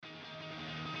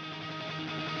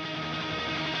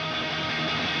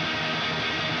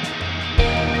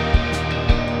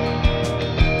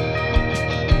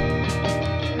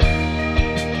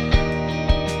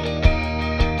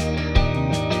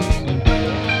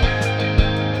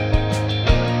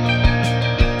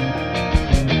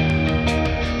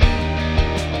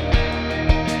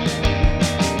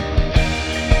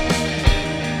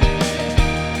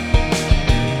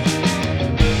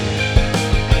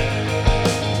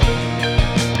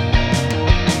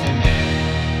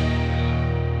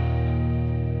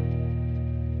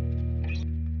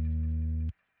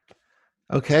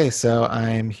Okay, so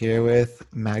I'm here with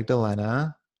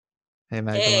Magdalena. Hey, Hey,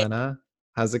 Magdalena.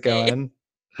 How's it hey, going?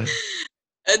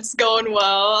 it's going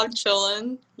well. I'm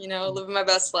chilling, living my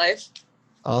best life.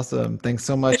 Awesome. Thanks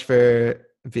so much for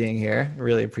being here.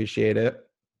 Really appreciate it.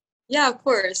 Yeah, of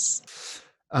course.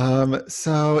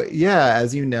 So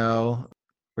as you know,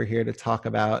 we're here to talk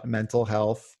about mental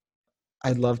health.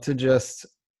 I'd love to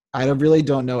I really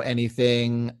don't know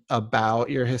anything about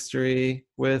your history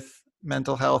with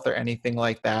mental health or anything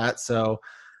like that. So,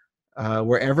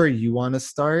 wherever you want to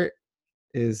start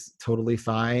is totally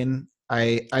fine.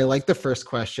 I like the first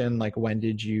question, like when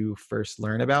did you first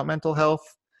learn about mental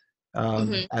health?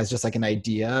 Hmm. As just like an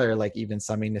idea or like even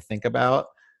something to think about.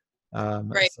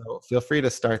 Right. So feel free to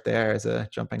start there as a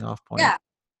jumping off point. Yeah.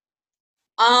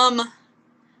 Um,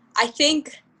 I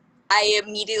think I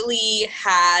immediately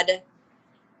had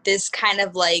this kind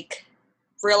of like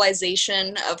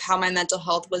realization of how my mental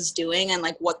health was doing and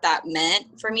like what that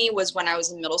meant for me was when I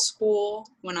was in middle school,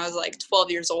 when I was like 12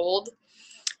 years old.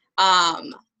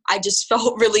 I just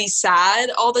felt really sad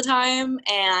all the time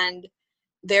and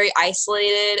very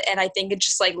isolated, and I think it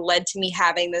just like led to me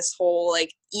having this whole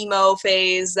like emo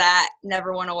phase that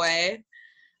never went away.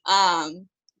 um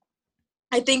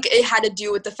I think it had to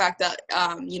do with the fact that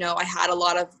I had a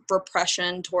lot of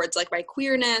repression towards like my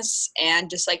queerness and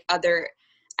just like other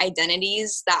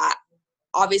identities that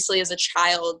obviously as a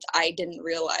child I didn't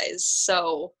realize.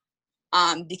 So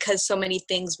because so many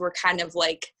things were kind of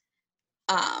like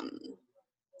um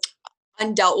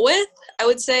undealt with, I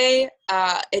would say,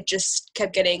 it just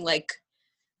kept getting like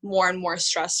more and more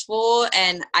stressful.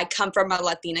 And I come from a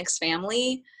Latinx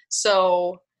family,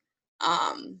 so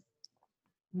um,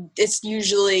 it's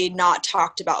usually not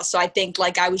talked about. So I think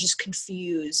like I was just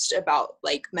confused about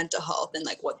like mental health and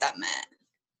like what that meant.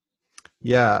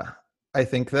 Yeah, I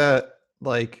think that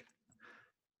like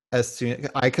as soon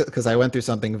I could, because I went through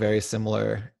something very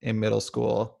similar in middle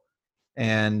school,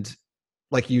 and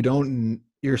like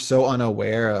you're so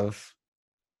unaware of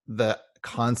the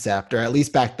concept, or at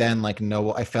least back then, like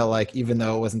no, I felt like even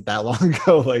though it wasn't that long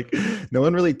ago, like no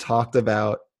one really talked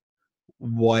about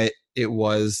what it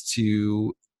was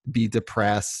to be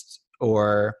depressed,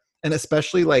 or and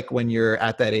especially like when you're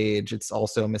at that age, it's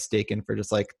also mistaken for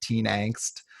just like teen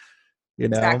angst, you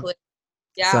know? Exactly.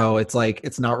 Yeah. So it's like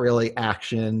it's not really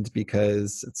actioned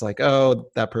because it's like, oh,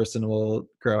 that person will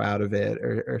grow out of it,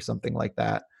 or something like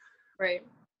that. Right.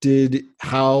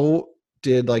 How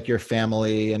did like your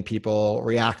family and people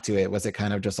react to it? Was it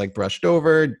kind of just like brushed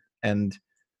over, and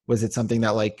was it something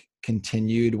that like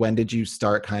continued? When did you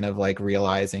start kind of like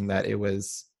realizing that it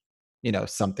was,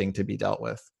 something to be dealt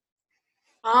with?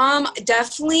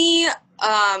 Definitely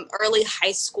early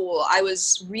high school. I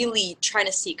was really trying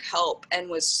to seek help and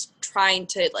was trying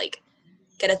to like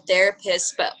get a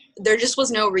therapist, but there just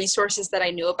was no resources that I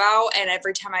knew about. And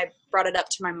every time I brought it up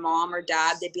to my mom or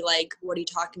dad, they'd be like, "What are you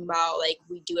talking about? Like,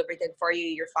 we do everything for you.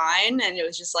 You're fine." And it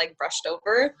was just like brushed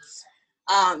over.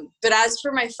 But as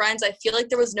for my friends, I feel like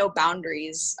there was no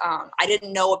boundaries. I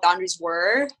didn't know what boundaries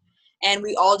were. And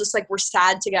we all just like were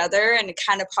sad together, and it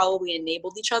kind of probably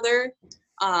enabled each other.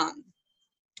 Um,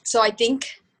 so I think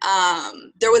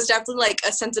there was definitely like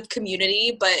a sense of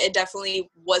community, but it definitely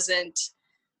wasn't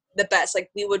the best. Like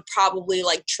we would probably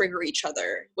like trigger each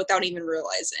other without even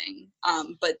realizing.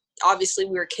 But obviously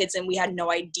we were kids and we had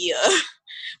no idea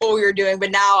what we were doing.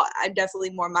 But now I'm definitely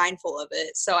more mindful of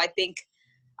it. So I think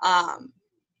um,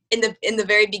 in the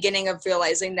very beginning of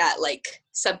realizing that like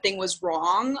something was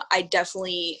wrong, I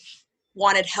definitely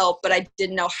wanted help, but I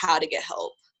didn't know how to get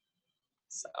help.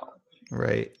 So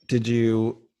Right. Did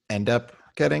you end up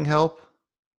getting help?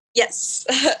 yes.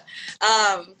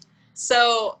 um,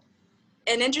 so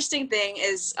an interesting thing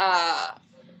is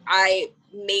I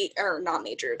made or not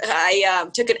majored. I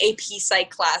took an AP Psych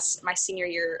class my senior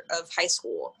year of high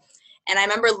school, and I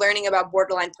remember learning about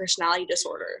borderline personality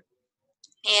disorder,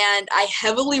 and I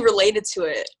heavily related to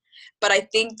it. But I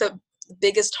think the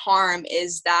biggest harm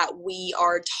is that we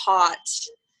are taught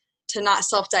to not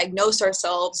self-diagnose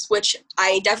ourselves, which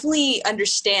I definitely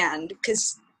understand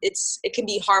because it can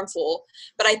be harmful.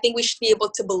 But I think we should be able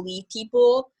to believe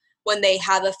people when they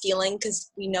have a feeling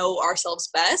because we know ourselves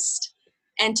best,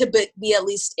 and to be at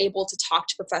least able to talk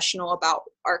to a professional about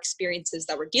our experiences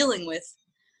that we're dealing with.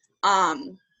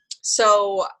 Um,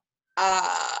 so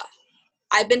uh,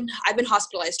 I've been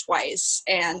hospitalized twice,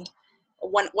 and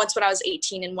once when I was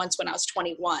 18 and once when I was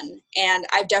 21, and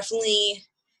I've definitely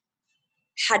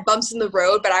had bumps in the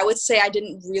road, but I would say I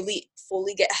didn't really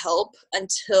fully get help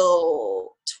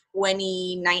until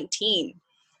 2019.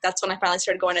 That's when I finally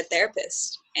started going to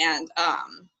therapist. And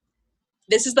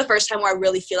this is the first time where I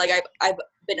really feel like I've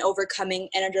been overcoming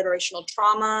intergenerational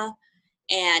trauma,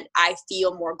 and I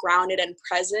feel more grounded and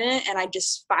present, and I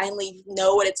just finally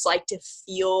know what it's like to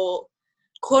feel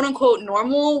quote unquote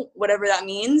normal, whatever that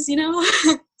means, you know?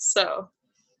 So,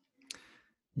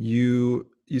 You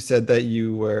said that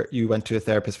you went to a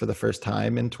therapist for the first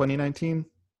time in 2019.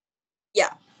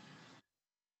 yeah.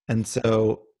 And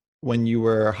so when you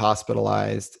were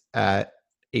hospitalized at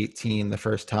 18 the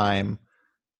first time,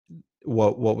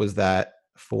 what was that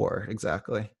for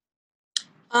exactly?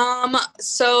 Um,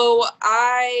 so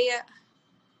I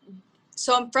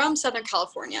so I'm from Southern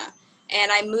California,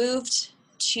 and I moved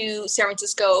to San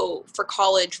Francisco for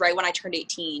college right when I turned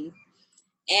 18.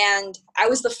 And I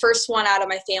was the first one out of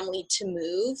my family to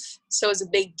move. So it was a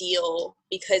big deal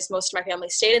because most of my family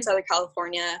stayed in Southern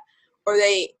California, or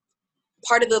they,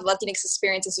 part of the Latinx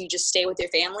experience is you just stay with your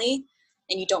family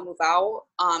and you don't move out,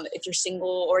 if you're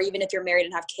single or even if you're married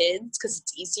and have kids, because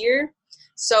it's easier.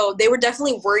 So they were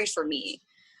definitely worried for me.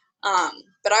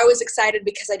 But I was excited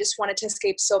because I just wanted to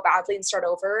escape so badly and start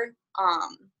over.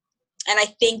 And I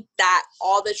think that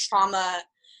all the trauma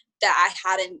that I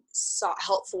hadn't sought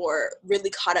help for really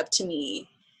caught up to me.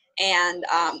 And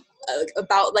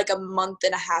about like a month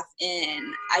and a half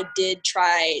in, I did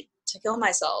try to kill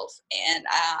myself. And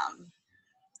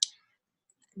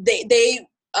they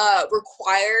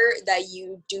require that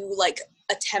you do like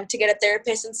attempt to get a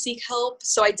therapist and seek help.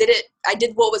 So I did it. I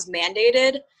did what was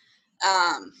mandated.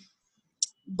 Um,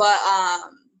 but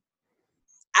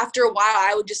after a while,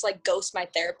 I would just like ghost my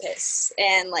therapist,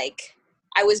 and like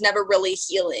I was never really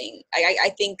healing.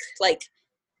 I think like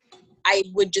I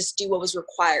would just do what was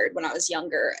required when I was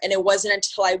younger. And it wasn't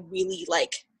until I really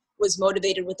like was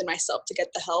motivated within myself to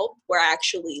get the help where I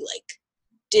actually like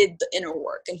did the inner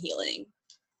work and healing.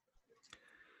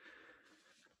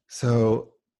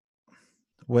 So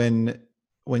when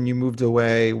when you moved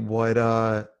away, what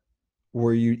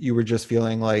were you were just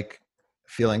feeling like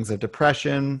feelings of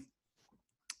depression?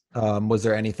 Was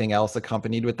there anything else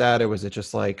accompanied with that, or was it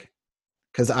just like,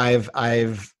 because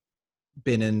I've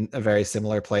been in a very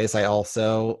similar place. I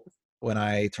also, when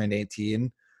I turned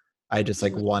 18, I just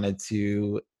like Mhm. wanted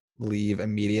to leave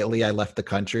immediately. I left the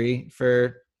country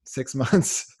for 6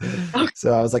 months. Okay,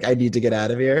 So I was like, I need to get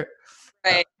out of here.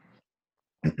 right,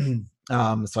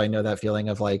 So I know that feeling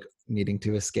of like needing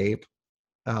to escape.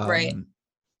 right, Um,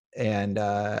 and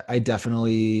I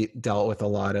definitely dealt with a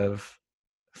lot of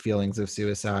feelings of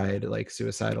suicide, like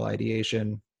suicidal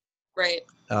ideation. right.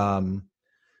 Um,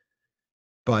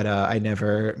 but I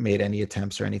never made any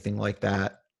attempts or anything like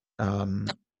that. Um,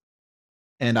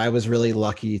 and I was really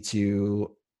lucky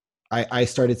to. I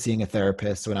started seeing a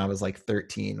therapist when I was like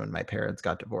 13 when my parents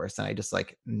got divorced, and I just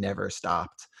like never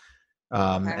stopped.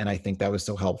 Okay, And I think that was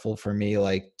so helpful for me,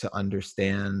 like to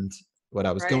understand what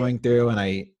I was right, going through. And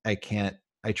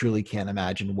I truly can't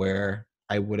imagine where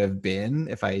I would have been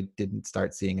if I didn't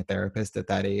start seeing a therapist at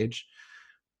that age.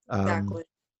 Um, exactly.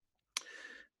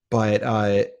 but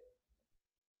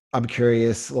I'm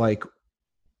curious, like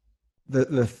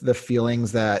the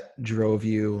feelings that drove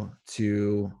you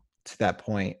to that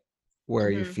point where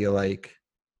you Hmm. feel like,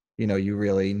 you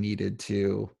really needed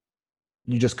to,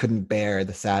 you just couldn't bear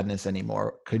the sadness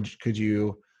anymore. Could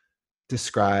you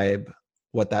describe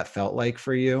what that felt like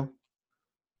for you?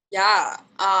 Yeah,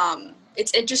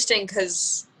 it's interesting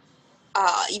because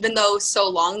even though so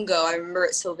long ago, I remember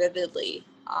it so vividly.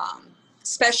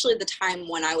 Especially the time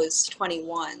when I was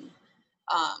 21.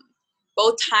 Um,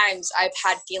 both times I've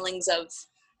had feelings of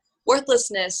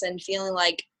worthlessness and feeling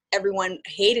like everyone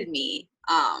hated me.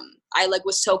 I like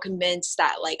was so convinced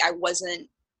that like I wasn't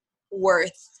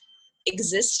worth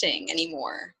existing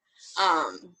anymore.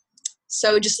 Um,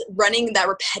 so just running that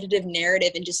repetitive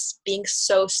narrative and just being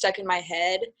so stuck in my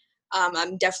head.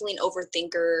 I'm definitely an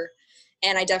overthinker,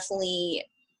 and I definitely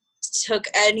took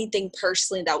anything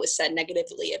personally that was said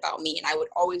negatively about me, and I would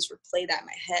always replay that in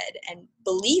my head and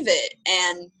believe it,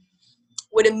 and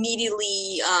would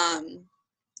immediately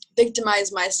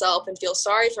victimize myself and feel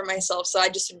sorry for myself. So I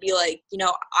just would be like,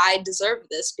 I deserve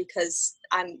this because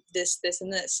I'm this,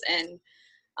 and this. And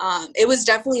it was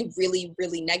definitely really,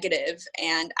 really negative.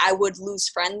 And I would lose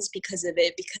friends because of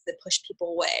it, because it pushed people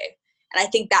away. And I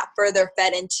think that further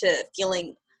fed into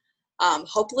feeling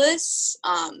hopeless,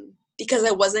 because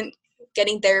I wasn't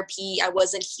getting therapy, I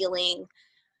wasn't healing,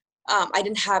 I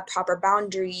didn't have proper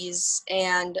boundaries,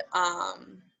 and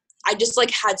I just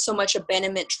like had so much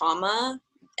abandonment trauma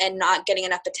and not getting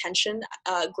enough attention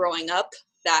growing up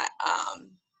that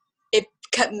it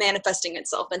kept manifesting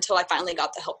itself until I finally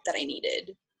got the help that I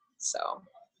needed. So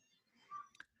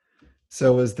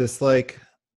So was this like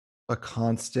a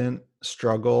constant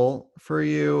struggle for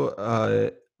you,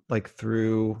 like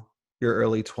through your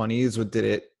early 20s?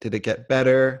 Did it get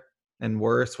better and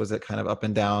worse? Was it kind of up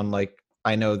and down? Like,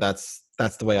 I know that's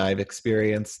the way I've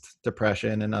experienced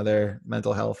depression and other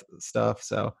mental health stuff.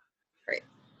 So Right.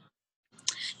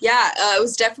 Yeah, it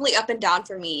was definitely up and down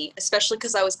for me, especially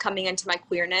because I was coming into my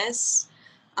queerness.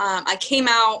 I came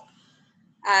out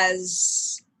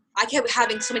as I kept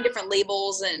having so many different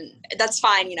labels, and that's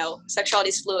fine, sexuality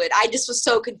is fluid. I just was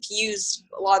so confused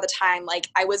a lot of the time. Like,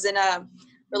 I was in a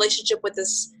relationship with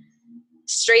this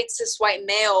straight cis white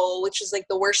male, which was like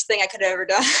the worst thing I could have ever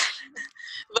done.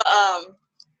 But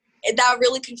that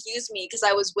really confused me because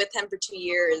I was with him for 2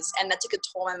 years, and that took a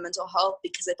toll on my mental health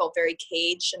because I felt very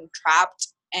caged and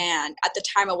trapped. And at the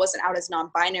time, I wasn't out as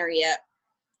non-binary yet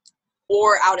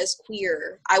or out as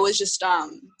queer. I was just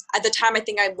at the time, I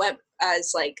think I went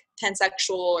as like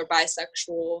pansexual or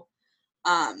bisexual.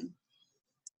 Um,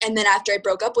 and then after I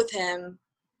broke up with him,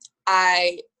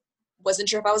 I wasn't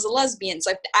sure if I was a lesbian.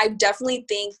 So I definitely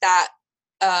think that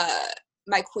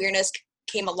my queerness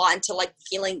came a lot into like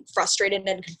feeling frustrated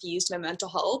and confused in my mental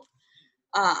health.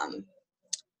 Um,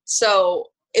 so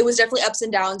it was definitely ups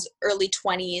and downs, early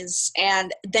 20s.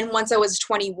 And then once I was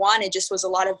 21, it just was a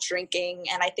lot of drinking.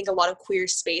 And I think a lot of queer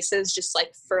spaces just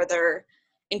like further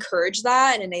encourage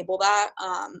that and enable that.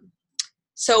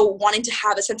 So wanting to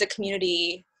have a sense of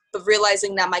community, but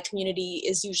realizing that my community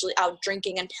is usually out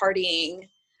drinking and partying,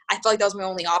 I felt like that was my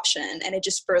only option. And it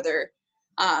just further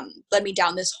led me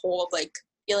down this hole of like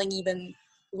feeling even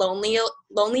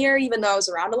lonelier, even though I was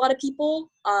around a lot of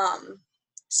people.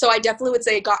 So I definitely would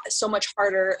say it got so much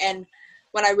harder. And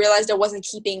when I realized I wasn't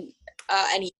keeping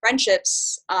any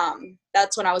friendships,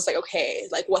 that's when I was like, okay,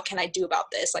 like, what can I do about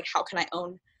this? Like, how can I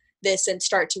own this and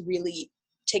start to really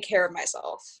take care of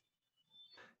myself?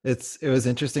 it was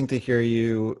interesting to hear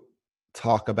you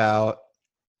talk about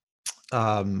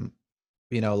um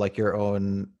like your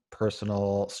own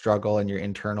personal struggle and your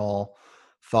internal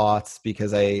thoughts,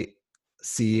 because I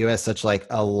see you as such like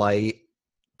a light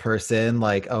person,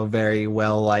 like a very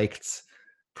well liked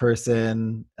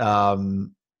person.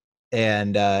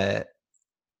 And I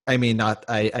mean, not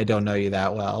I don't know you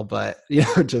that well, but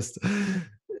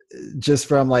just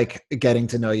from like getting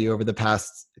to know you over the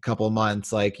past couple of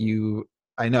months, like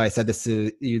I know I said this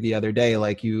to you the other day,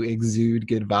 like you exude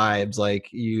good vibes, like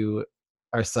you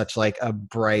are such like a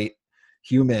bright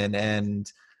human. And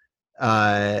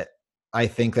uh I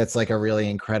think that's like a really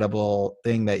incredible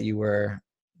thing that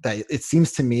that it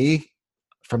seems to me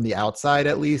from the outside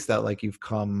at least that like you've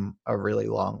come a really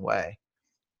long way.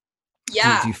 Do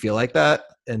Yeah, you feel like that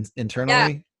yeah.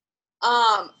 internally?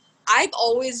 Um, I've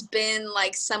always been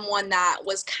like someone that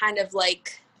was kind of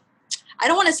like, I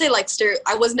don't want to say like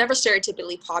I was never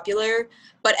stereotypically popular,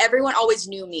 but everyone always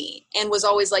knew me and was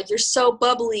always like, "You're so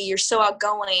bubbly, you're so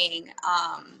outgoing,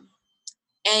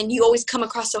 and you always come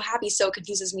across so happy." So it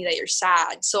confuses me that you're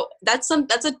sad. So that's a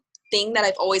thing that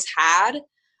I've always had,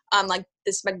 like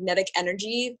this magnetic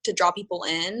energy to draw people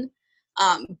in.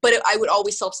 But I would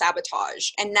always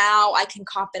self-sabotage. And now I can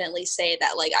confidently say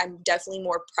that like I'm definitely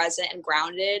more present and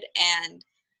grounded and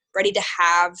ready to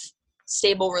have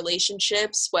stable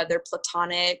relationships, whether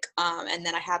platonic, and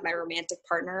then I have my romantic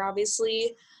partner,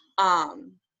 obviously.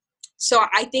 Um, so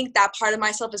I think that part of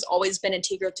myself has always been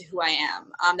integral to who I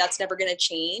am. That's never going to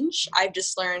change. I've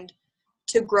just learned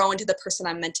to grow into the person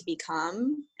I'm meant to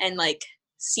become and like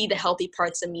see the healthy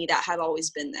parts of me that have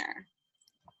always been there.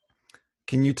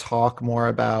 Can you talk more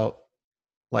about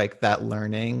like that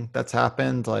learning that's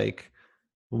happened? Like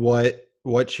what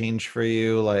changed for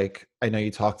you? Like I know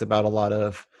you talked about a lot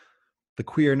of the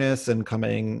queerness and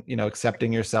coming,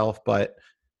 accepting yourself, but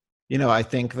I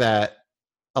think that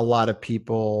a lot of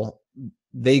people,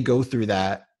 they go through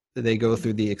that. They go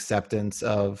through the acceptance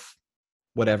of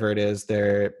whatever it is,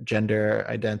 their gender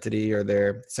identity or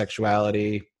their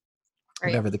sexuality, Right.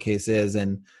 whatever the case is.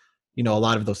 And a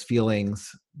lot of those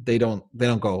feelings, they don't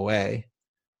go away.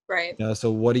 Right.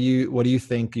 So what do you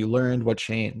think you learned? What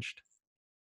changed?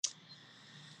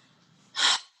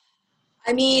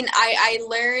 I mean, I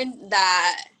learned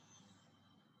that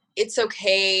it's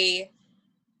okay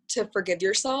to forgive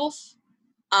yourself,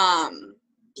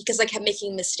 because I kept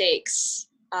making mistakes,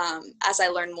 as I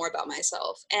learned more about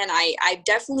myself. And I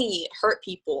definitely hurt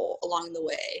people along the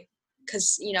way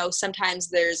because, sometimes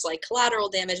there's like collateral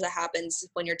damage that happens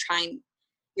when you're trying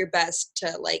your best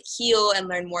to like heal and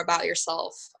learn more about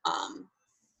yourself.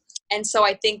 And so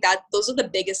I think that those are the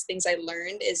biggest things I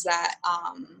learned is that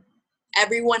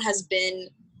everyone has been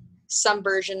some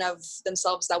version of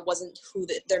themselves that wasn't who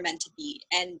they're meant to be.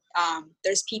 And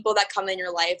there's people that come in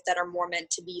your life that are more meant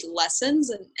to be lessons,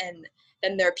 and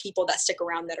then there are people that stick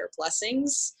around that are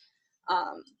blessings.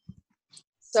 Um,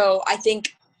 so I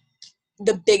think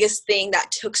the biggest thing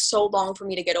that took so long for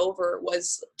me to get over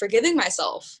was forgiving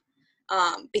myself.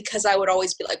 Because I would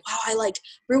always be like, wow, I like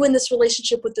ruined this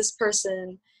relationship with this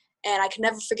person, and I can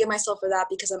never forgive myself for that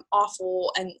because I'm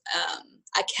awful. And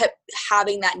I kept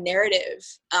having that narrative,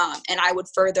 and I would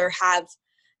further have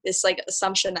this like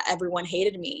assumption that everyone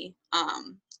hated me.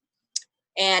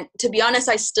 And to be honest,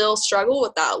 I still struggle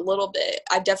with that a little bit.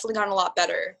 I've definitely gotten a lot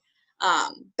better.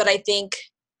 But I think,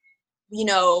 you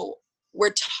know,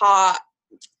 we're taught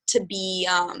to be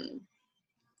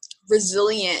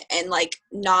resilient and like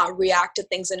not react to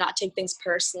things and not take things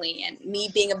personally. And me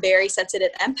being a very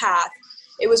sensitive empath,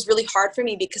 it was really hard for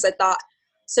me because I thought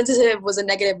sensitive was a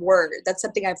negative word. That's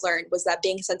something I've learned, was that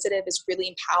being sensitive is really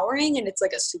empowering and it's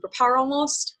like a superpower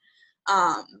almost.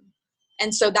 Um,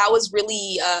 and so that was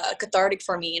really cathartic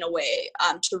for me in a way,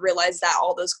 to realize that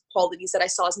all those qualities that I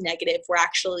saw as negative were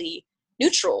actually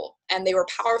neutral and they were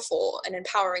powerful and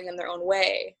empowering in their own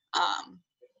way.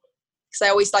 Because I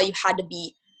always thought you had to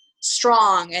be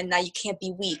strong and that you can't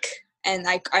be weak. And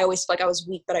I always felt like I was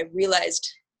weak, but I realized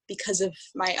because of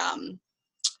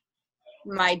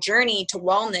my journey to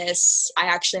wellness, I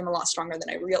actually am a lot stronger than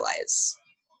I realize.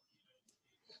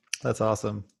 That's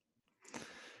awesome.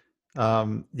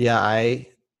 Yeah,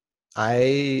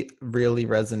 I really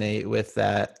resonate with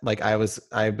that. Like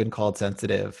I've been called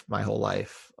sensitive my whole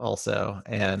life also.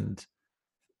 And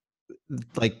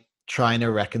like trying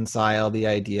to reconcile the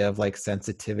idea of like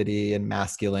sensitivity and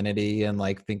masculinity and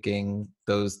like thinking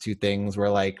those two things were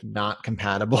like not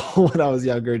compatible when I was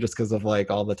younger just because of like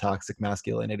all the toxic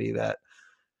masculinity that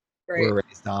Right. we're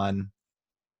raised on.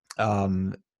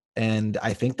 Um, and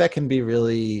I think that can be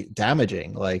really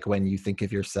damaging, like when you think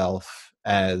of yourself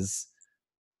as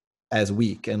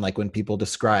weak and like when people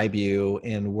describe you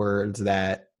in words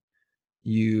that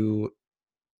you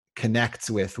connect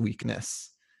with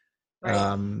weakness. Right.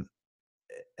 Um,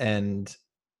 and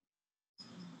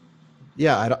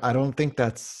yeah, I don't think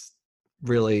that's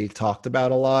really talked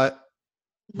about a lot,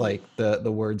 Mhm. like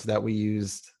the words that we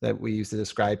use to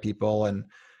describe people and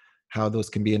how those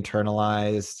can be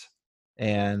internalized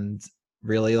and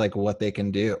really like what they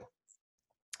can do.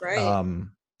 Right.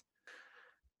 um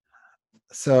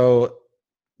so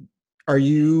are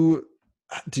you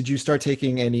did you start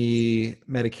taking any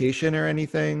medication or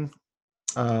anything?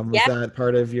 Was Yeah. that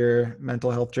part of your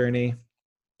mental health journey?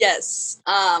 Yes.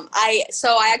 I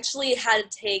actually had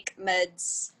to take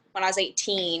meds when I was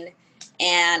 18,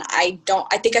 and I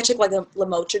think I took like a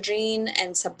lamotrigine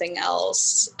and something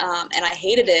else, and I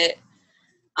hated it.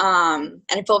 And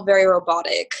it felt very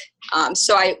robotic.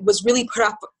 So I was really put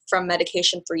off from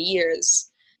medication for years.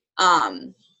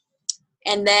 Um,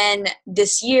 and then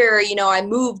this year, I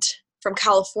moved from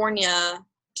California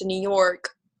to New York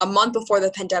a month before the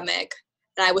pandemic,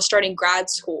 and I was starting grad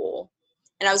school.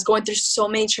 And I was going through so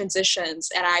many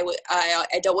transitions, and I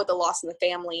dealt with the loss in the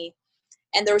family,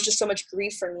 and there was just so much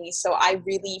grief for me. So I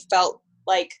really felt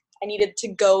like I needed to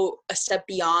go a step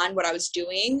beyond what I was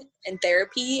doing in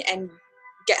therapy and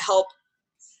get help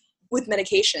with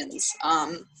medications.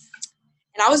 And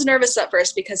I was nervous at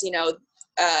first because,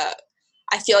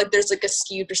 I feel like there's like a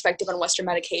skewed perspective on Western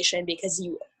medication because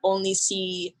you only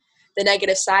see the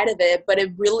negative side of it, but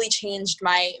it really changed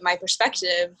my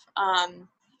perspective.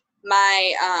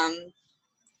 My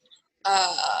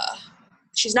uh,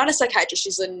 She's not a psychiatrist;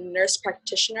 she's a nurse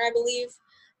practitioner, I believe.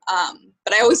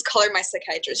 But I always call her my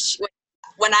psychiatrist.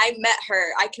 When I met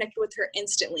her, I connected with her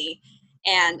instantly,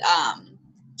 and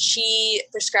she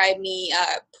prescribed me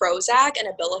Prozac and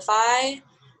Abilify,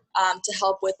 to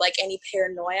help with like any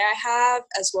paranoia I have,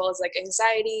 as well as like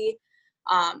anxiety.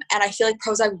 And I feel like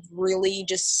Prozac really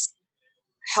just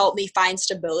helped me find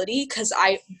stability because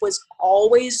I was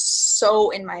always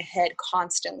so in my head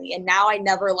constantly. And now I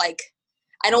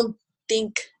don't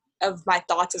think of my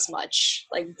thoughts as much,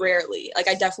 like rarely. Like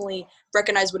I definitely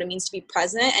recognize what it means to be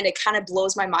present. And it kind of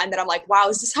blows my mind that I'm like, wow,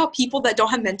 is this how people that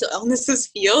don't have mental illnesses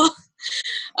feel?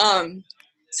 um,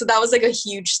 so that was like a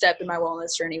huge step in my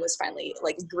wellness journey, was finally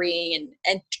like agreeing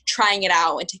and trying it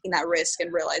out and taking that risk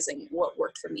and realizing what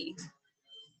worked for me.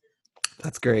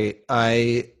 That's great.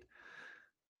 I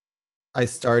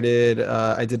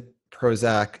did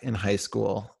Prozac in high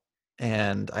school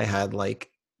and I had like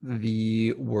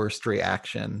the worst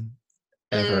reaction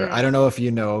ever. Mm. I don't know if you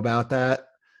know about that.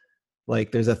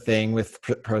 Like there's a thing with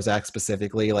Prozac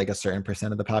specifically, like a certain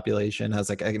percent of the population has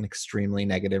like an extremely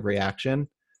negative reaction.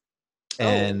 Oh,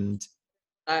 And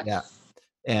that. yeah,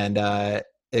 and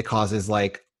it causes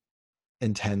like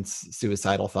intense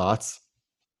suicidal thoughts.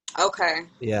 Okay.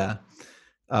 Yeah.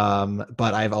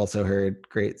 But I've also heard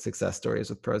great success stories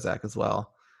with Prozac as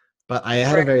well. But I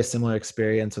had a Right. very similar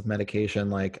experience with medication.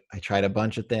 Like I tried a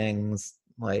bunch of things,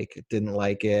 like didn't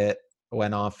like it,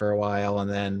 went off for a while, and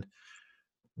then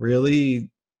really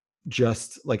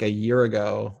just like a year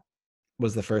ago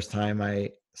was the first time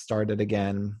I started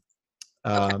again.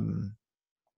 Okay. Um,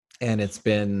 and it's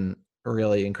been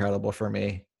really incredible for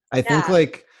me. I think Yeah.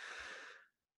 like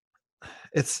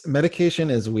it's medication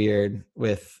is weird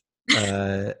with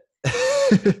uh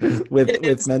It with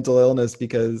is mental illness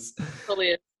because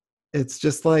totally. it's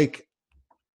just like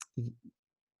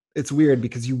it's weird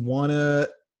because you want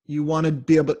to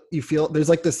be able, you feel there's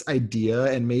like this idea,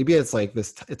 and maybe it's like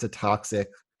this, it's a toxic,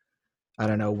 I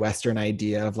don't know, western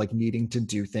idea of like needing to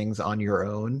do things on your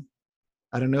own.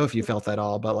 I don't know if you felt that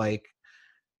all, but like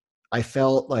I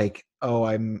felt like, oh,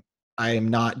 I am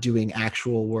not doing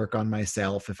actual work on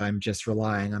myself if I'm just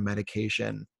relying on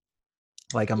medication.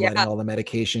 Like I'm letting Yeah. all the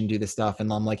medication do the stuff,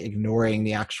 and I'm like ignoring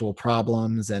the actual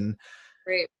problems. And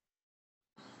Great.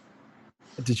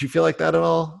 did you feel like that at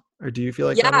all? Or do you feel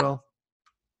like that Yeah. at all?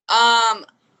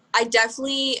 I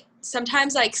definitely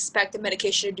sometimes I expect the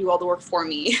medication to do all the work for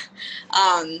me.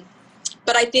 um,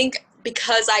 but I think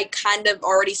because I kind of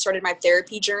already started my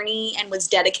therapy journey and was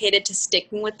dedicated to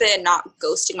sticking with it and not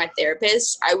ghosting my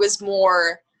therapist, I was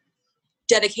more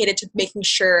dedicated to making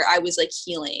sure I was like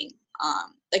healing.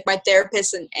 Like my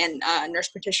therapist and nurse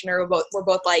practitioner were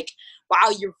both like, wow,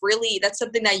 you're really, that's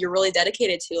something that you're really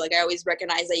dedicated to. Like I always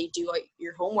recognize that you do like,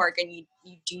 your homework and you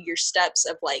do your steps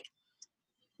of like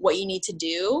what you need to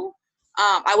do.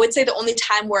 I would say the only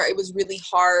time where it was really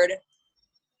hard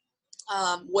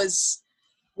was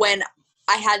when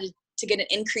I had to get an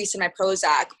increase in my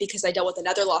Prozac because I dealt with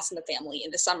another loss in the family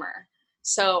in the summer.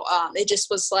 So it just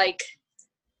was like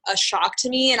a shock to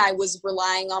me, and I was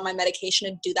relying on my medication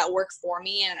to do that work for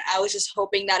me, and I was just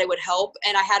hoping that it would help.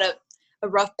 And I had a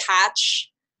rough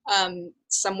patch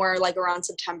somewhere like around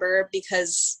September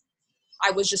because I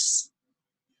was just,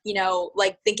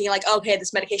 like thinking like, okay,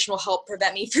 this medication will help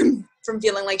prevent me from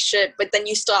feeling like shit, but then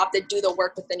you still have to do the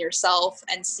work within yourself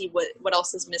and see what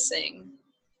else is missing.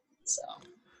 So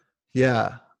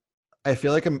Yeah. I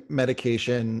feel like a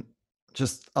medication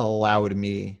just allowed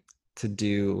me to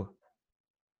do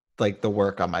like the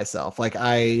work on myself. Like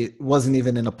I wasn't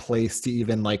even in a place to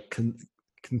even like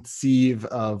conceive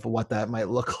of what that might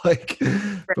look like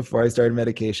before I started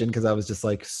medication, because I was just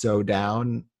like so down.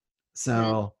 mm-hmm.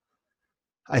 So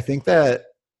I think that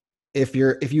if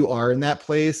you are in that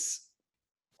place,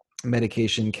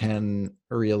 medication can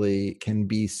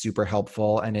be super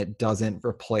helpful, and it doesn't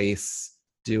replace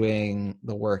doing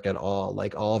the work at all.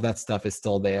 Like all of that stuff is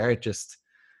still there. It just,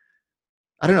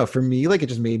 I don't know, for me, like it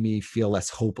just made me feel less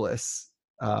hopeless.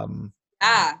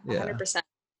 Yeah, Yeah. 100%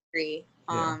 agree.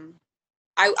 Yeah.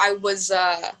 I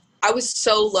was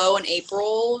so low in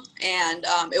April, and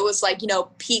it was like,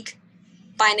 peak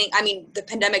finding. I mean, the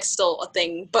pandemic's still a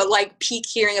thing, but like peak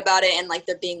hearing about it and like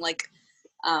there being like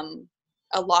um,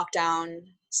 a lockdown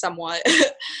somewhat.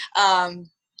 um,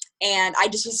 and I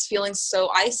just was feeling so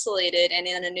isolated and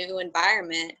in a new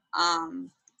environment.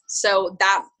 So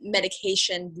that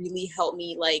medication really helped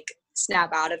me like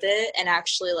snap out of it and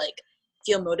actually like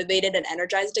feel motivated and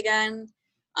energized again,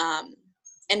 um,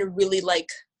 and really like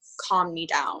calmed me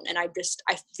down. And I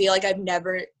feel like I've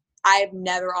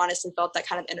never honestly felt that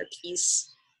kind of inner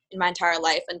peace in my entire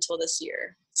life until this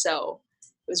year. So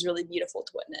it was really beautiful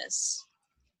to witness.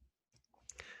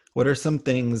 What are some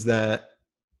things that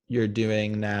you're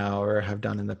doing now or have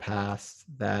done in the past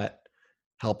that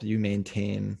help you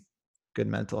maintain good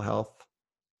mental health?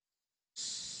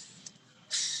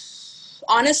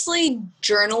 Honestly,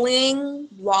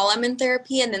 journaling while I'm in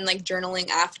therapy and then like journaling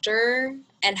after,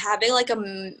 and having like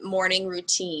a morning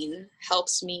routine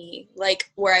helps me, like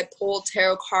where I pull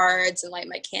tarot cards and light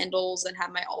my candles and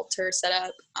have my altar set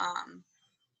up,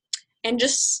 and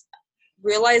just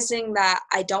realizing that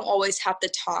I don't always have to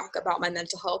talk about my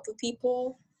mental health with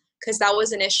people, because that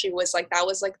was an issue, was like that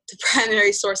was like the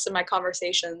primary source of my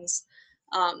conversations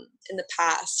in the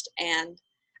past. And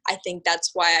I think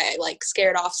that's why I like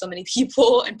scared off so many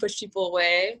people and pushed people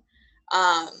away.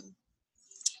 um,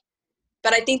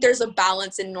 but I think there's a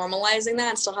balance in normalizing that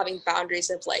and still having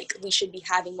boundaries of like we should be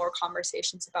having more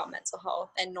conversations about mental health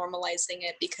and normalizing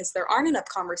it, because there aren't enough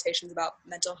conversations about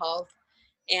mental health.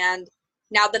 And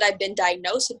now that I've been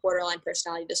diagnosed with borderline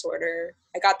personality disorder,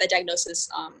 I got that diagnosis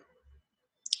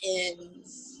in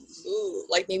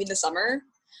like maybe in the summer.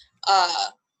 Uh,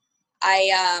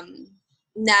 I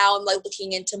now I'm like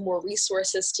looking into more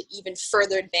resources to even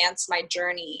further advance my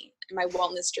journey and my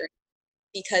wellness journey,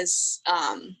 because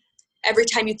every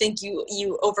time you think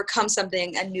you overcome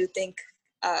something, a new thing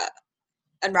uh,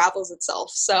 unravels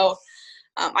itself. So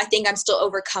I think I'm still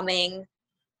overcoming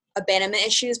abandonment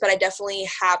issues, but I definitely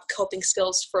have coping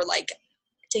skills for like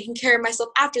taking care of myself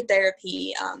after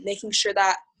therapy, making sure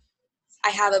that I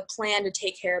have a plan to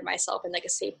take care of myself and like a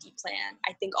safety plan.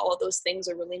 I think all of those things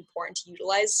are really important to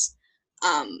utilize,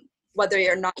 whether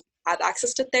or not you have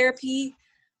access to therapy,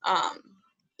 um,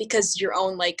 because your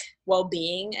own like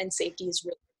well-being and safety is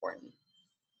really important.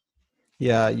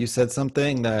 Yeah, you said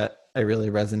something that I really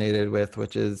resonated with,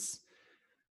 which is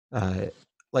uh,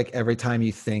 like every time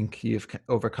you think you've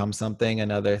overcome something,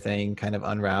 another thing kind of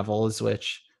unravels,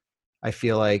 which I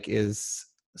feel like is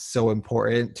so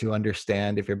important to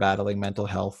understand if you're battling mental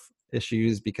health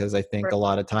issues, because I think Right. a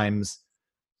lot of times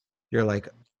you're like,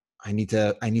 I need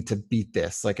to beat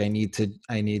this. Like I need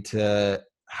to,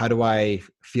 how do I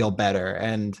feel better?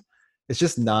 And it's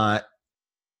just not,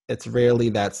 it's rarely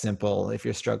that simple if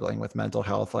you're struggling with mental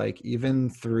health. Like even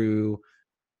through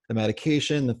the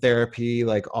medication, the therapy,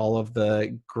 like all of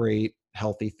the great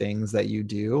healthy things that you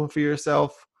do for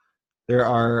yourself, there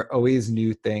are always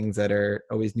new things that are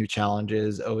always new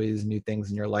challenges, always new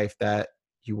things in your life that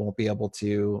you won't be able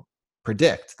to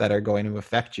predict that are going to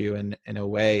affect you in a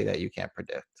way that you can't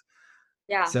predict.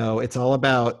 Yeah. So it's all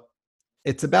about,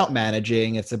 it's about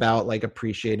managing, it's about like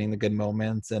appreciating the good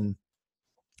moments. And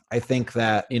I think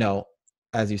that,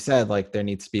 as you said, like there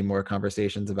needs to be more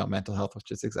conversations about mental health,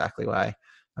 which is exactly why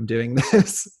I'm doing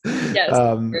this. Yes.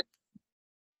 um,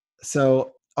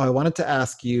 so I wanted to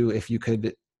ask you if you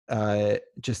could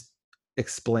just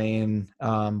explain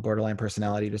borderline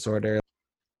personality disorder.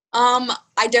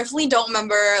 I definitely don't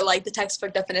remember like the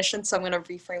textbook definition, so I'm gonna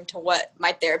reframe to what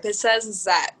my therapist says is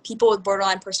that people with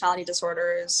borderline personality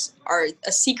disorders are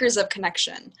seekers of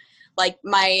connection. Like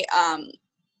I'm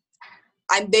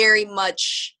very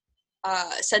much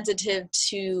sensitive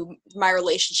to my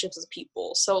relationships with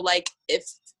people. So like if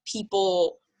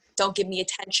people don't give me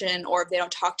attention or if they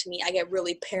don't talk to me, I get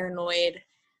really paranoid,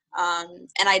 and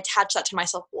I attach that to my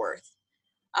self worth.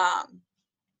 Um,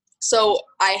 so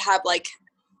I have like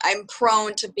I'm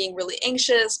prone to being really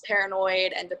anxious,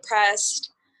 paranoid, and depressed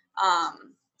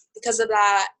because of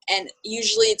that. And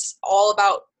usually it's all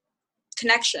about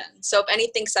connection. So if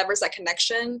anything severs that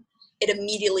connection, it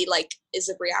immediately like is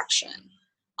a reaction.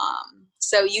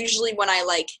 So usually when I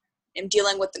like am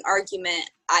dealing with an argument,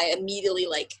 I immediately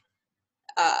like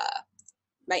uh,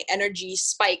 my energy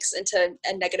spikes into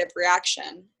a negative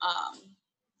reaction.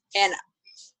 And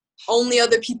only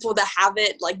other people that have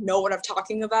it like know what I'm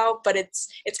talking about. But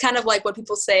it's kind of like when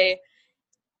people say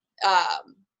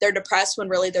they're depressed when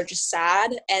really they're just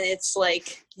sad, and it's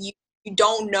like you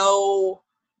don't know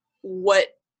what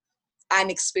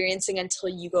I'm experiencing until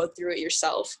you go through it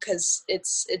yourself, because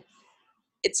it's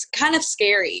kind of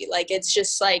scary. Like it's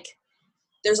just like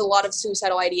there's a lot of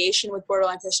suicidal ideation with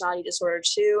borderline personality disorder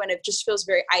too, and it just feels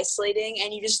very isolating,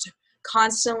 and you just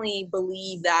constantly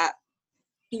believe that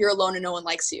you're alone and no one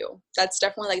likes you. That's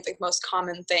definitely like the most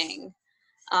common thing.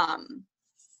 Um,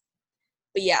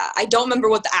 but yeah, I don't remember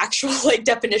what the actual like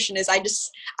definition is.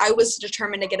 I was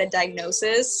determined to get a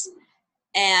diagnosis,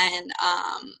 and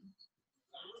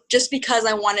just because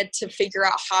I wanted to figure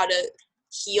out how to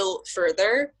heal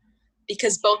further,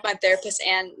 because both my therapist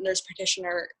and nurse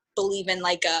practitioner believe in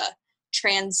like a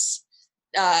trans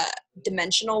uh,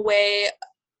 dimensional way,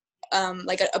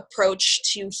 like an approach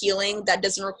to healing that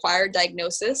doesn't require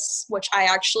diagnosis, which I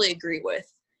actually agree with.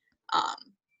 Um,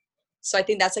 so I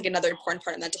think that's like another important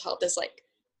part of mental health is like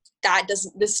that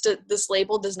doesn't this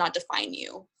label does not define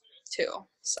you too.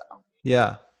 So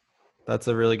Yeah, that's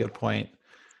a really good point.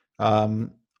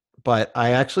 Um, but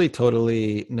I actually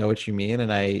totally know what you mean,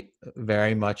 and I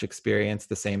very much experience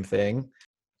the same thing.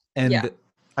 yeah, And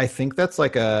I think that's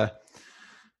like a,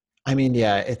 I mean,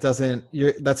 yeah, it doesn't,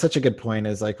 that's such a good point,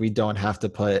 is like we don't have to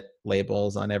put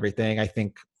labels on everything. I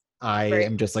think I right.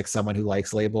 am just like someone who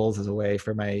likes labels as a way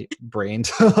for my brain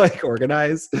to like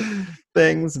organize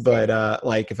things. But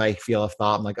like if I feel a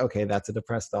thought, I'm like, okay, that's a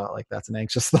depressed thought, like that's an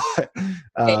anxious thought.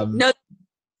 Okay. um, No,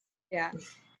 yeah,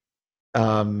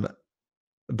 um,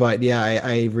 but yeah,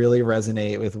 I really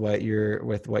resonate with what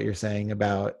you're saying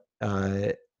about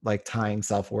like tying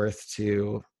self-worth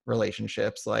to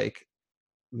relationships. Like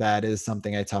that is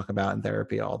something I talk about in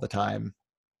therapy all the time.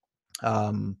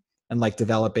 And like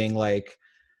developing like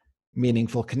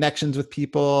meaningful connections with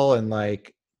people, and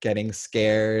like getting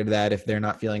scared that if they're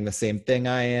not feeling the same thing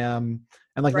I am,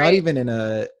 and like not right. even in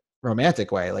a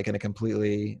romantic way, like in a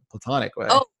completely platonic way.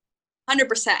 Oh,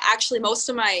 100%. Actually, most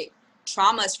of my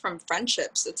trauma is from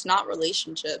friendships. It's not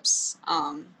relationships.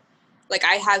 Like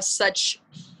I have such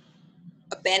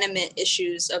abandonment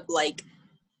issues of like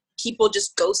people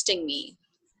just ghosting me.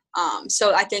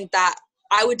 So I think that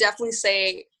I would definitely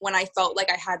say when I felt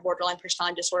like I had borderline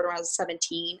personality disorder when I was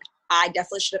 17, I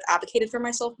definitely should have advocated for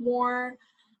myself more.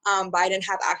 but I didn't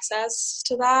have access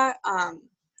to that.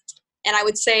 And I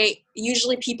would say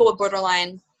usually people with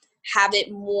borderline have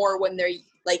it more when they're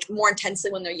like more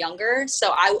intensely when they're younger.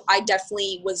 So I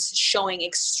definitely was showing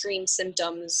extreme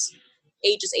symptoms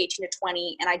ages 18 to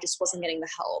 20, and I just wasn't getting the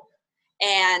help.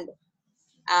 And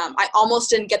I almost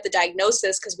didn't get the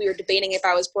diagnosis because we were debating if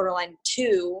I was borderline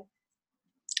 2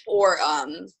 or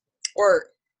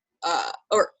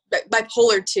or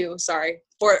bipolar 2, sorry,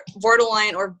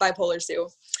 borderline or bipolar 2.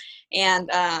 And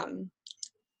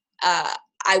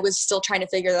I was still trying to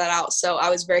figure that out. So I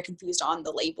was very confused on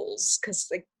the labels because,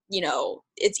 like, you know,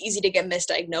 it's easy to get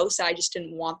misdiagnosed. I just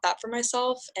didn't want that for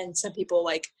myself. And some people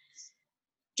like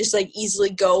just like easily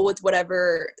go with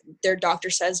whatever their doctor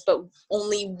says, but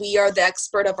only we are the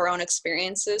expert of our own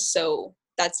experiences. So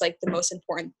that's like the most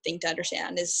important thing to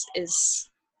understand is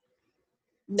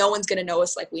no one's going to know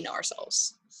us like we know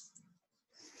ourselves.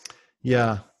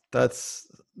 Yeah, that's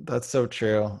that's so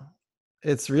true.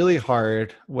 It's really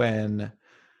hard when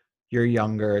you're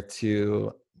younger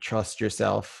to trust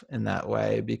yourself in that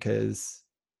way because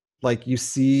like you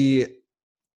see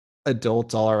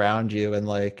adults all around you and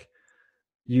like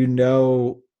you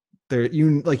know there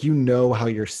you like you know how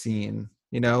you're seen,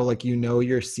 you know, like you know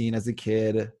you're seen as a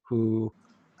kid who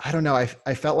I don't know, I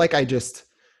felt like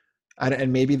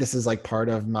and maybe this is like part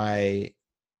of my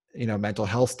you know mental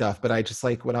health stuff, but I just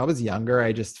like when I was younger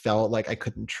I just felt like I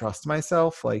couldn't trust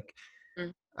myself. Like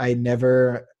Mm. I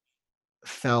never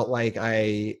felt like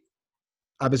I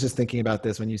was just thinking about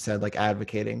this when you said like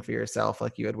advocating for yourself,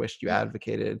 like you had wished you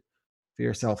advocated for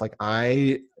yourself. Like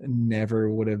I never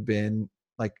would have been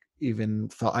like even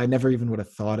thought, I never even would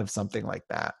have thought of something like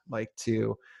that, like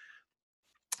to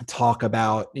talk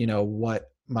about, you know, what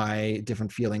my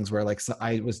different feelings were. Like so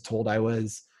I was told I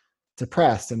was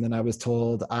depressed, and then I was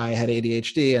told I had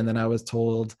ADHD, and then I was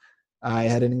told I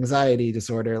had an anxiety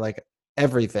disorder, like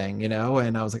everything, you know,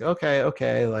 and I was like,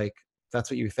 okay, like that's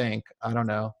what you think. I don't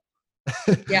know.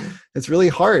 Yeah. It's really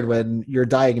hard when you're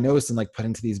diagnosed and like put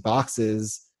into these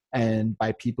boxes and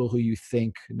by people who you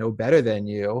think know better than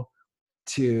you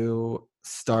to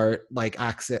start like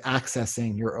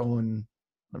accessing your own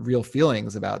real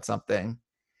feelings about something.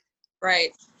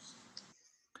 Right.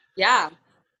 Yeah.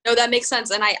 No, that makes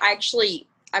sense. And I actually,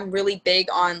 I'm really big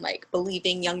on like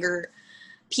believing younger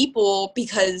people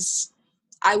because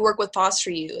I work with foster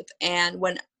youth. And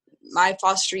when my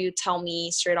foster youth tell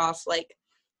me straight off, like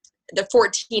they're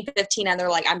 14, 15, and they're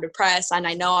like, I'm depressed, and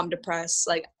I know I'm depressed,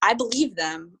 like I believe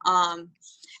them. And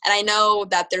I know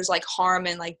that there's like harm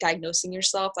in like diagnosing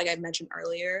yourself, like I mentioned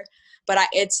earlier, but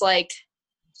it's like,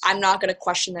 I'm not going to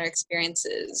question their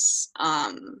experiences.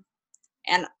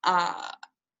 And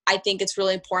I think it's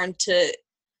really important to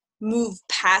move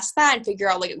past that and figure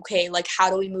out like, okay, like how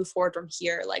do we move forward from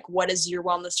here? Like what does your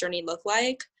wellness journey look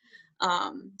like?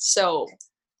 So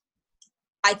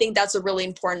I think that's a really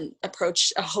important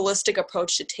approach, a holistic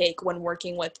approach to take when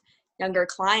working with younger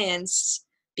clients,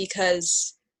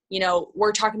 because, you know,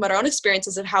 we're talking about our own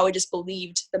experiences of how we just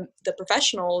believed the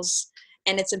professionals.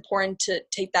 And it's important to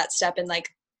take that step and like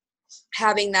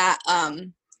having that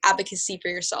advocacy for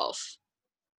yourself.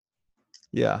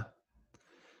 Yeah,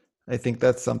 I think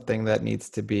that's something that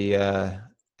needs to be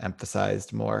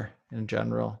emphasized more in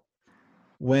general.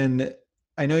 When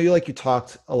I know you like you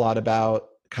talked a lot about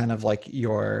kind of like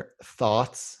your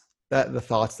thoughts, that the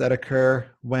thoughts that occur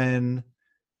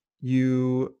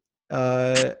you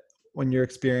uh when you're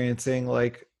experiencing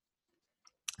like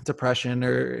depression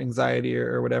or anxiety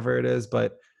or whatever it is,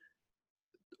 but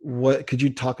what could you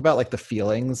talk about like the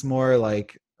feelings more,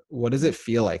 like what does it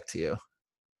feel like to you?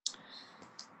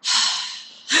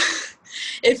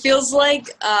 It feels like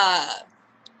I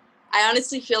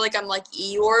honestly feel like I'm like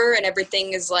Eeyore and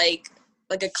everything is like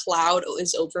a cloud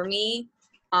is over me.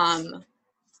 Um,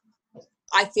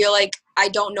 I feel like I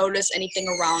don't notice anything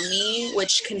around me,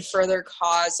 which can further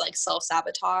cause like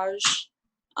self-sabotage.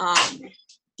 Um,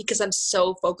 because I'm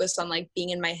so focused on like being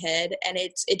in my head, and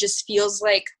it just feels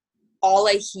like all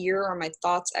I hear are my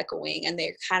thoughts echoing, and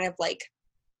they're kind of like,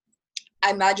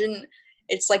 I imagine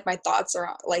it's like my thoughts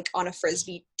are like on a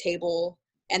frisbee table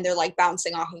and they're like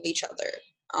bouncing off of each other.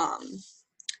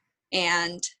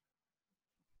 And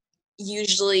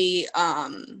usually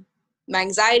my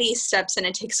anxiety steps in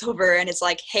and takes over, and it's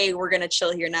like, hey, we're gonna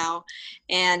chill here now,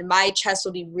 and my chest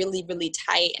will be really really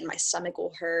tight and my stomach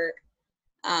will hurt,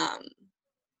 um,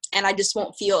 and I just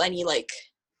won't feel any like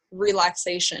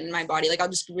relaxation in my body. Like I'll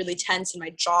just be really tense in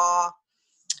my jaw,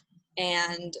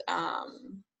 and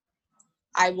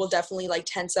I will definitely like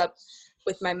tense up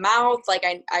with my mouth. Like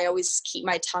I always keep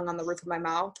my tongue on the roof of my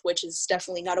mouth, which is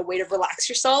definitely not a way to relax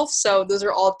yourself. So those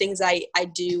are all things I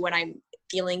do when I'm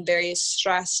feeling very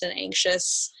stressed and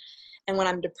anxious. And when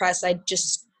I'm depressed, I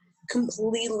just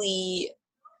completely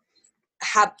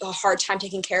have a hard time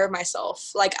taking care of myself.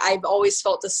 Like, I've always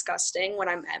felt disgusting when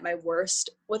I'm at my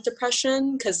worst with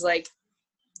depression, because like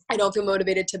I don't feel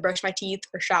motivated to brush my teeth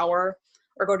or shower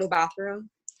or go to the bathroom.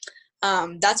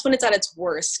 That's when it's at its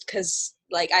worst, because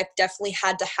like I've definitely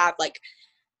had to have like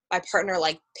my partner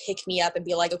like pick me up and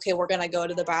be like, okay, we're gonna go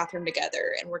to the bathroom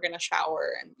together and we're gonna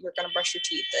shower and you're gonna brush your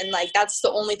teeth, and like that's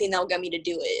the only thing that'll get me to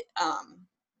do it.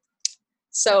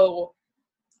 So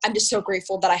I'm just so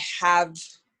grateful that I have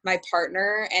my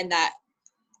partner, and that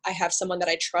I have someone that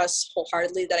I trust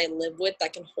wholeheartedly, that I live with,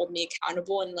 that can hold me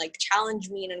accountable and like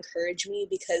challenge me and encourage me,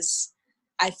 because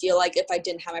I feel like if I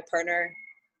didn't have my partner,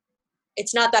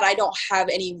 it's not that I don't have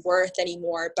any worth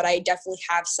anymore, but I definitely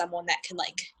have someone that can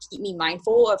like keep me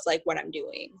mindful of like what I'm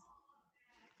doing.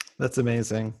 That's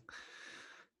amazing.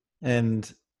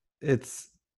 And it's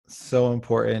so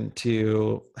important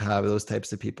to have those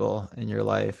types of people in your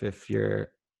life if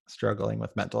you're struggling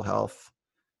with mental health.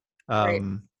 Right.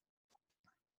 Um,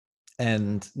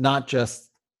 and not just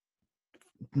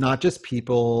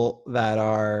people that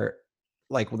are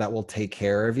like that will take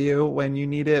care of you when you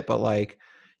need it, but like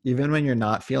even when you're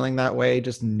not feeling that way,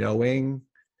 just knowing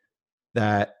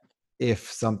that if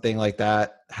something like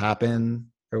that happen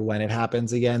or when it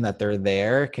happens again, that they're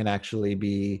there can actually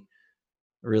be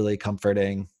really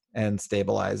comforting and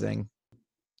stabilizing.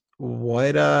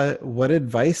 What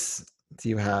advice do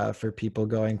you have for people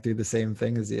going through the same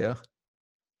thing as you?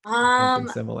 Something Um,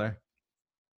 similar.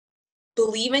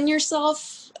 Believe in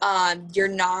yourself. You're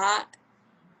not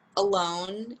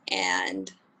alone,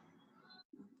 and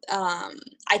um,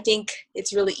 I think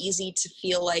it's really easy to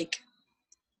feel like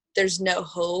there's no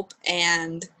hope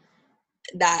and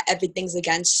that everything's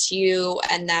against you,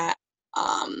 and that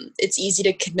it's easy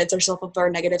to convince ourselves of our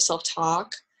negative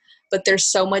self-talk, but there's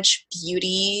so much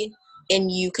beauty in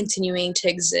you continuing to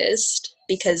exist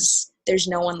because there's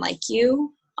no one like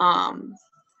you.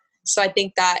 So I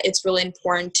think that it's really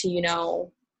important to,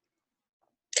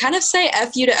 kind of say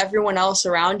F you to everyone else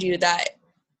around you that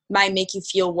might make you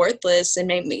feel worthless and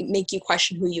make you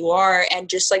question who you are, and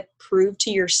just like prove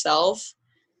to yourself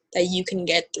that you can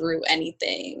get through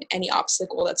anything, any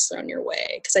obstacle that's thrown your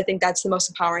way. Because I think that's the most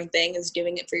empowering thing, is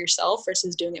doing it for yourself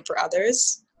versus doing it for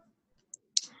others,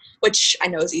 which I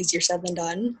know is easier said than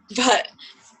done. But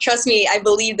trust me, I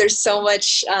believe there's so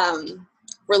much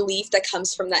relief that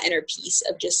comes from that inner peace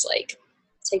of just like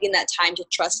taking that time to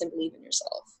trust and believe in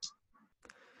yourself.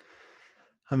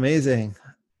 Amazing.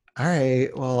 All right.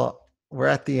 Well, we're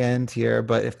at the end here,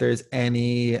 but if there's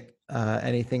anything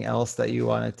else that you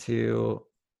wanted to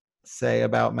say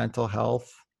about mental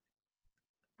health,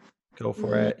 go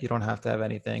for Mm, it. You don't have to have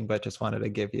anything, but just wanted to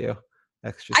give you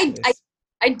extra I, I, space.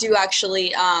 I do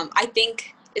actually. I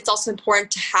think it's also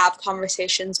important to have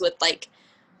conversations with like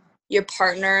your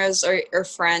partners or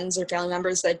friends or family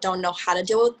members that don't know how to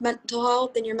deal with mental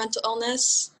health and your mental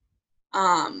illness,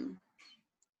 um,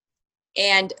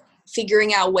 and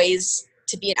figuring out ways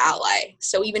to be an ally.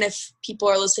 So even if people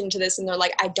are listening to this and they're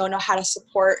like, I don't know how to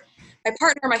support my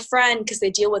partner or my friend because they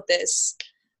deal with this,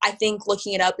 I think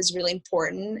looking it up is really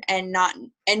important, and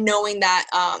knowing that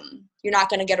you're not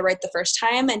going to get it right the first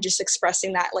time, and just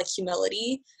expressing that like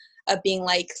humility of being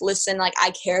like, listen, like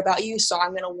I care about you, so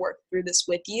I'm going to work through this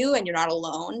with you, and you're not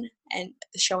alone, and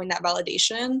showing that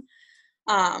validation.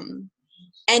 Um,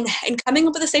 and coming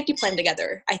up with a safety plan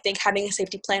together. I think having a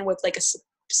safety plan with like a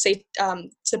safe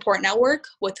support network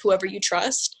with whoever you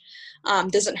trust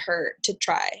doesn't hurt to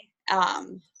try.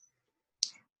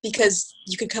 Because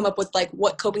you can come up with like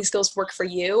what coping skills work for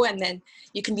you, and then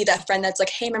you can be that friend that's like,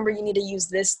 hey, remember you need to use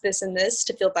this and this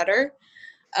to feel better.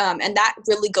 And that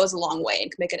really goes a long way and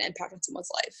can make an impact on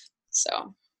someone's life.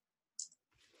 So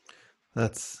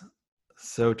That's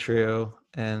so true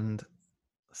and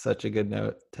such a good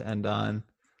note to end on.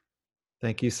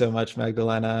 Thank you so much,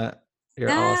 Magdalena. You're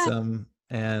yeah, awesome.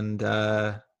 And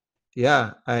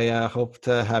yeah, I hope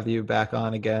to have you back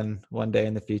on again one day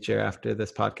in the future after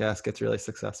this podcast gets really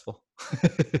successful.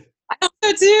 I hope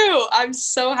so too. I'm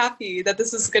so happy that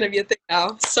this is going to be a thing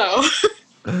now. So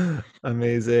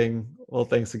Amazing. Well,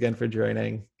 thanks again for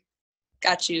joining.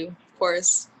 got you, of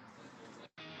course.